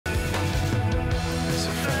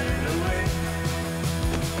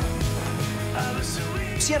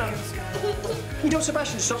Sienna, you know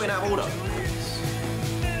Sebastian's something out of order.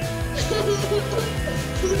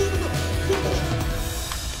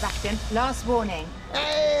 Sebastian, last warning.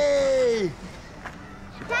 Hey!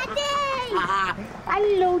 Daddy!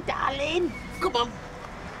 Hello, darling. Come on.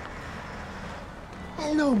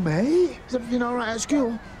 Hello, mate. Is everything all right at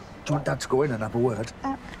school? Do you want Dad to go in and have a word?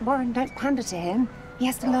 Warren, don't pander to him. He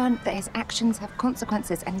has to learn that his actions have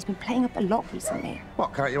consequences, and he's been playing up a lot recently.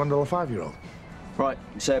 What, can't you handle a 5-year-old? Right,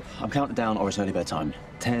 Seb, I'm counting down or it's early bedtime.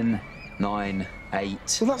 10, 9,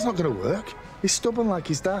 8... Well, that's not going to work. He's stubborn like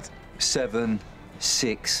his dad. 7,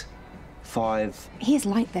 6, 5... He is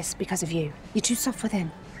like this because of you. You're too soft with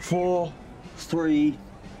him. 4, 3,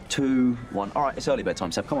 2, 1. All right, it's early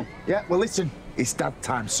bedtime, Seb, come on. Yeah, well, listen, it's dad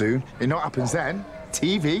time soon. You know what happens then?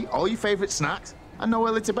 TV, all your favourite snacks, and no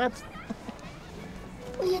early to bed.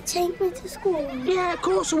 Will you take me to school? Yeah, of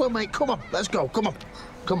course I will, mate. Come on, let's go. Come on.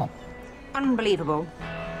 Come on. Unbelievable.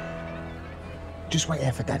 Just wait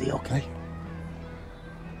here for Daddy, OK?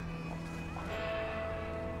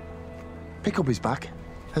 Pick up his bag.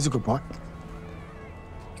 That's a good boy.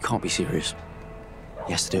 You can't be serious.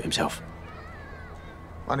 He has to do it himself.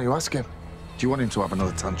 Why don't you ask him? Do you want him to have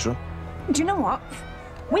another tantrum? Do you know what?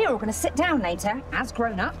 We are all going to sit down later, as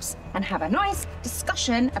grown-ups, and have a nice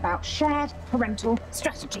discussion about shared parental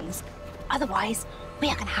strategies. Otherwise, we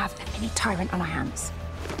are going to have a mini tyrant on our hands.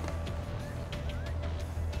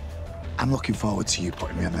 I'm looking forward to you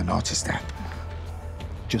putting me on the naughty step.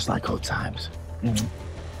 Just like old times. Mm-hmm.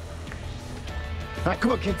 Right,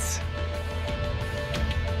 come on, kids.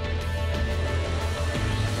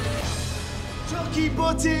 Chucky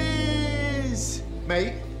Butties!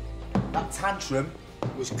 Mate, that tantrum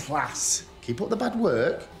was class. Keep up the bad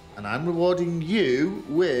work, and I'm rewarding you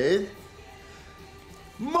with...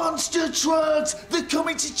 Monster trucks! They're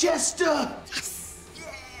coming to Chester! Yes!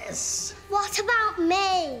 Yes! What about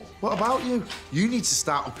me? What about you? You need to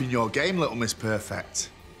start upping your game, little Miss Perfect.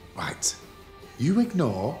 Right. You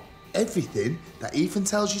ignore everything that Ethan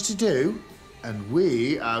tells you to do, and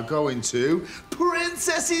we are going to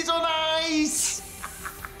Princesses on Ice!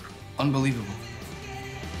 Unbelievable.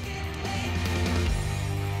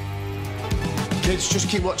 Kids, just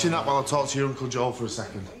keep watching that while I talk to your Uncle Joel for a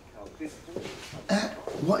second.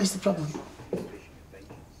 What is the problem?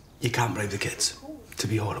 You can't bribe the kids to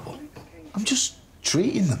be horrible. I'm just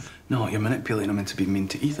treating them. No, you're manipulating them into being mean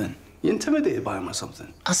to Ethan. You intimidated by him or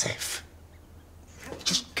something? As if. It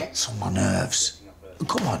just gets on my nerves.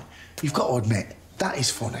 Come on, you've got to admit, that is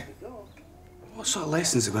funny. What sort of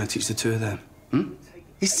lessons are going to teach the two of them? Hmm?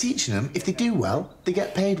 He's teaching them, if they do well, they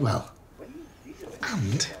get paid well.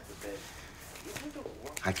 And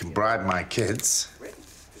I can bribe my kids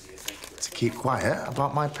to keep quiet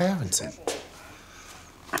about my parenting.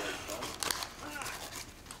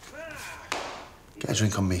 Get a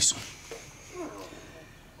drink on me, son.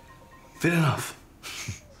 Fair enough.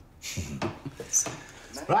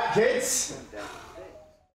 Right, kids.